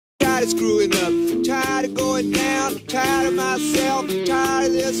tired of screwing up, I'm tired of going down, I'm tired of myself, I'm tired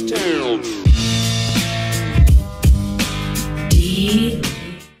of this town.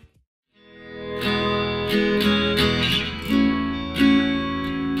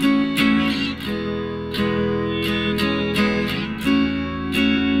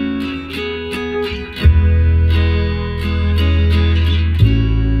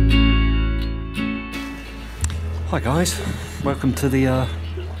 Hi guys, welcome to the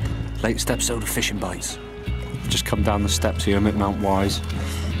latest episode of Fishing Bites. I've just come down the steps here. I'm at Mount Wise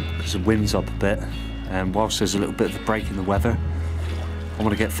because the wind's up a bit, and whilst there's a little bit of a break in the weather, I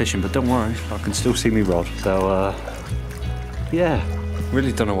want to get fishing, but don't worry, I can still see me rod. So yeah,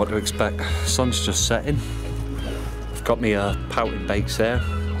 really don't know what to expect. Sun's just setting. I've got me pouting baits there,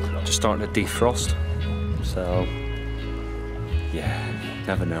 just starting to defrost. So yeah,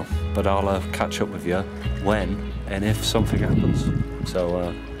 never know. But I'll catch up with you when and if something happens.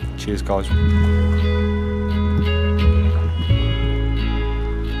 So cheers guys.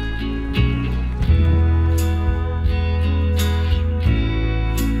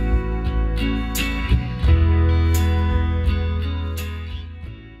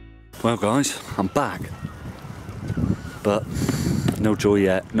 Well guys, I'm back, but no joy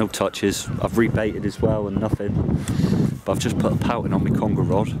yet, no touches. I've rebaited as well and nothing, but I've just put a pouting on my conger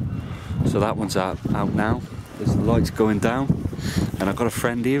rod, so that one's out now. There's the lights going down, and I've got a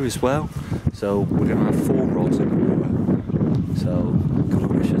friend here as well, so we're going to have 4 rods in the water. So God, I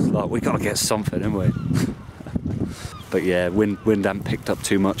wish us luck. We got to get something, haven't we? But yeah, wind hadn't picked up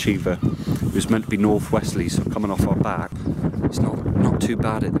too much either. It was meant to be northwesterly, so coming off our back, it's not too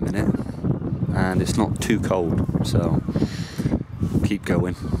bad at the minute, and it's not too cold. So keep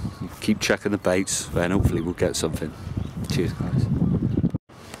going, keep checking the baits, and hopefully we'll get something. Cheers guys.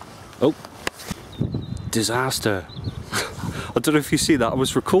 Oh, disaster. I don't know if you see that, I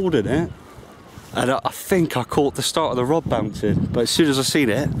was recording it, and I think I caught the start of the rod bouncing, but as soon as I seen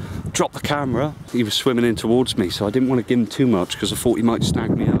it, dropped the camera. He was swimming in towards me, so I didn't want to give him too much because I thought he might snag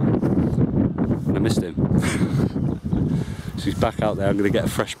me up, and I missed him. So he's back out there. I'm going to get a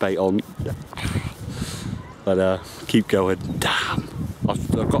fresh bait on, but keep going. Damn,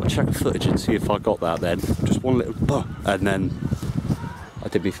 I've got to check the footage and see if I got that then. Just one little buh, and then I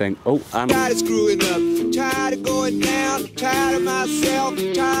did me think, oh, and Tired of screwing up, I'm tired of going down, I'm tired of myself,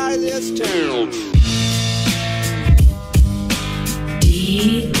 I'm tired of this town.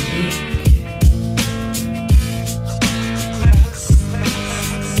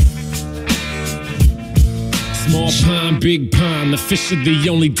 Small pond, big pond, the fish are the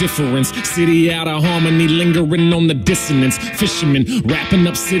only difference. City out of harmony, lingering on the dissonance. Fishermen wrapping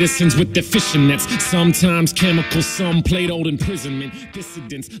up citizens with their fishing nets. Sometimes chemical, some played old imprisonment.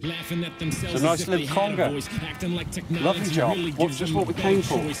 Dissidents laughing at themselves. It's a nice little conger. Lovely job. What's just what we came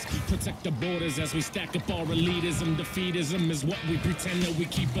for. Protect the borders as we stack up our elitism. Defeatism is what we pretend that we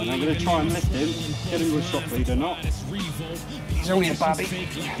keep. And I'm going to try and lift him. Get him with a shot lead or not. He's only a babby.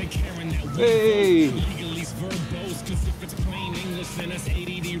 Hey!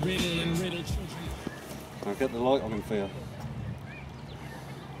 I'll get the light on him for you.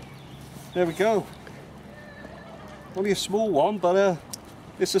 There we go. Only a small one, but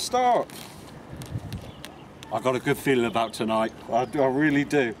it's a start. I've got a good feeling about tonight. I really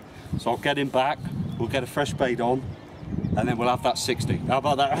do. So I'll get him back, we'll get a fresh bait on, and then we'll have that 60. How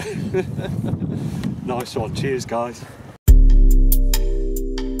about that? Nice one. Cheers guys.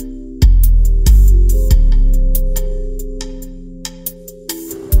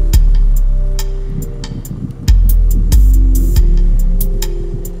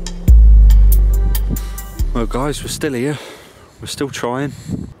 Well guys, we're still here, we're still trying,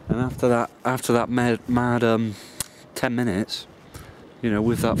 and after that mad 10 minutes, you know,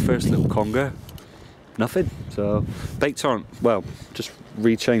 with that first little conger, nothing. So baits aren't, well, just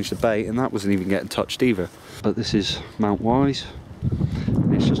rechanged the bait, and that wasn't even getting touched either. But this is Mount Wise,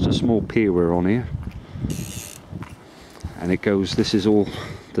 and it's just a small pier we're on here, and it goes, this is all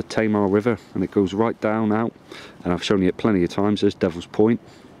the Tamar River, and it goes right down out, and I've shown you it plenty of times. There's Devil's Point.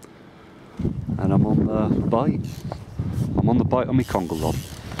 And I'm on the bite. I'm on the bite on my conger rod.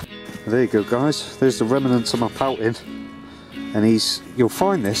 There you go guys, there's the remnants of my pouting. And you'll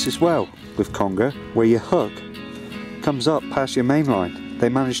find this as well with conger, where your hook comes up past your main line. They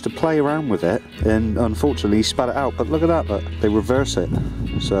managed to play around with it, and unfortunately spat it out, but look at that, look, they reverse it.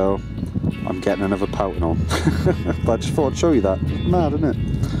 So I'm getting another pouting on. But I just thought I'd show you that. Mad, isn't it?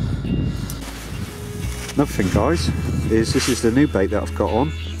 Another thing guys, is this is the new bait that I've got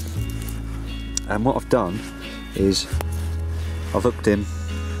on. And what I've done is I've hooked him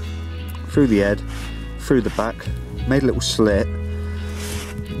through the head, through the back, made a little slit,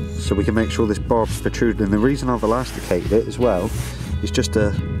 so we can make sure this barb's protruding. And the reason I've elasticated it as well is just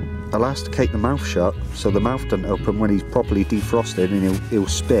to elasticate the mouth shut, so the mouth doesn't open when he's properly defrosted, and he'll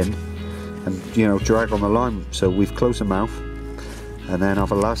spin and, you know, drag on the line. So we've closed the mouth, and then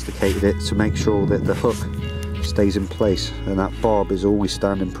I've elasticated it to make sure that the hook stays in place and that barb is always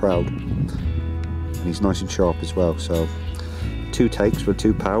standing proud, and he's nice and sharp as well. So 2 takes with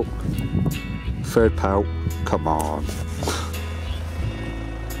 2 pout. 3rd pout, come on.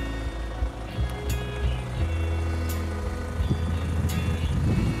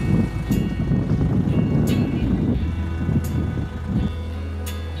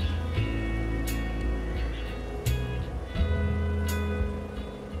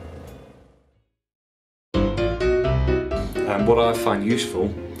 And what I find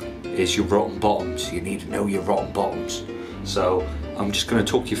useful is your rottom bottoms. You need to know your rottom bottoms. So I'm just going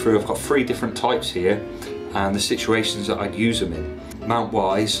to talk you through. I've got 3 different types here and the situations that I'd use them in. Mount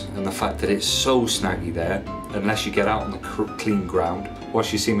wise, and the fact that it's so snaggy there, unless you get out on the clean ground.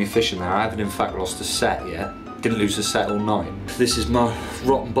 Whilst you see me fishing there, I haven't in fact lost a set yet. Didn't lose a set all night. This is my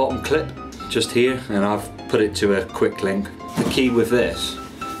rottom bottom clip just here, and I've put it to a quick link. The key with this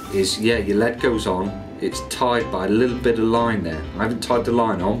is, yeah, your lead goes on. It's tied by a little bit of line there. I haven't tied the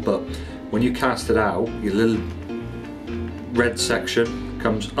line on, but when you cast it out, your little red section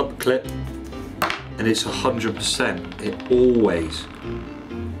comes up clip, and it's 100%. It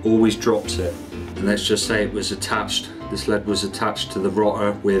always drops it. And let's just say it was attached, this lead was attached to the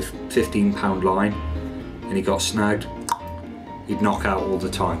rotter with 15-pound line, and he got snagged, he'd knock out all the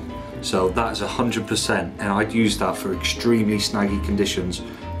time. So that's 100%, and I'd use that for extremely snaggy conditions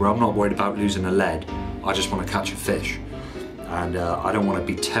where I'm not worried about losing a lead. I just want to catch a fish, and I don't want to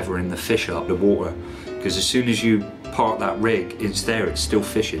be tethering the fish up the water, because as soon as you park that rig, it's there, it's still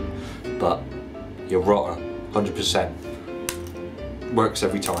fishing. But your rotter, 100%, works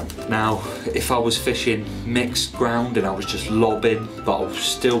every time. Now, if I was fishing mixed ground and I was just lobbing, but I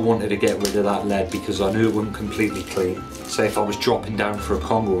still wanted to get rid of that lead because I knew it wasn't completely clean. Say if I was dropping down for a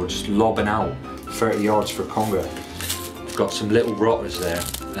conger or just lobbing out 30 yards for a conger, I've got some little rotters there,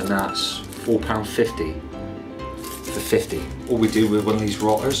 and that's £4.50 for 50. All we do with one of these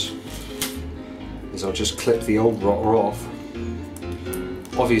rotters is I'll just clip the old rotter off.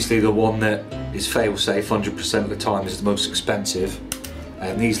 Obviously the one that is fail-safe 100% of the time is the most expensive,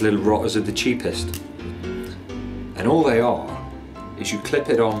 and these little rotters are the cheapest. And all they are is you clip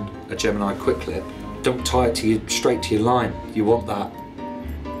it on a Gemini quick clip. Don't tie it straight to your line. You want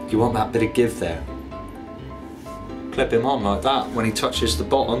that bit of give there. Clip him on like that. When he touches the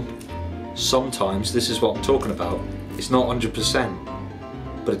bottom, sometimes, this is what I'm talking about, it's not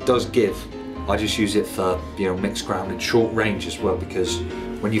 100%, but it does give. I just use it for, you know, mixed ground and short range as well, because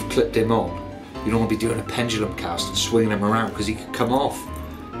when you've clipped him on, you don't want to be doing a pendulum cast and swinging him around, because he could come off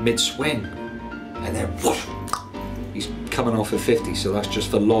mid-swing and then whoosh, he's coming off at 50, so that's just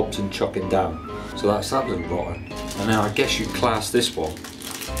for lobs and chopping down. So that's that little rotter. And now I guess you'd class this one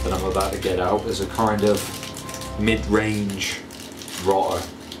that I'm about to get out as a kind of mid-range rotter.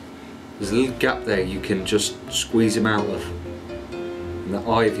 There's a little gap there you can just squeeze him out of, and the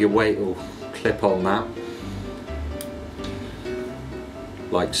eye of your weight will clip on that,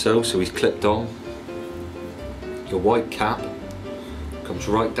 like so. So he's clipped on. Your white cap comes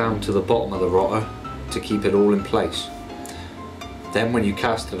right down to the bottom of the rotter to keep it all in place. Then when you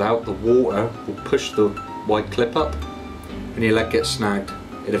cast it out, the water will push the white clip up. When your leg gets snagged,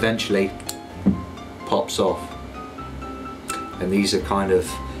 it eventually pops off. And these are kind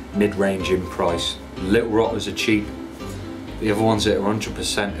of mid-range in price. Little rotters are cheap. The other ones that are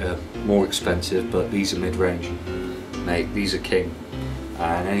 100% are more expensive, but these are mid-range. Mate, these are king.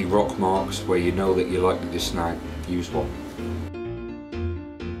 And any rock marks where you know that you're likely to snag, use one.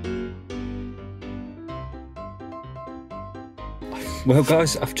 Well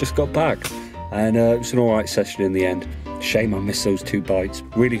guys, I've just got back, and it was an alright session in the end. Shame I missed those 2 bites.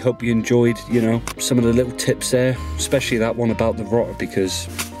 Really hope you enjoyed, you know, some of the little tips there, especially that one about the rotter, because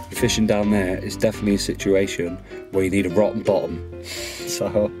fishing down there is definitely a situation where you need a rotten bottom.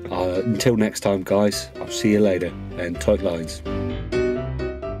 So until next time guys, I'll see you later, and tight lines.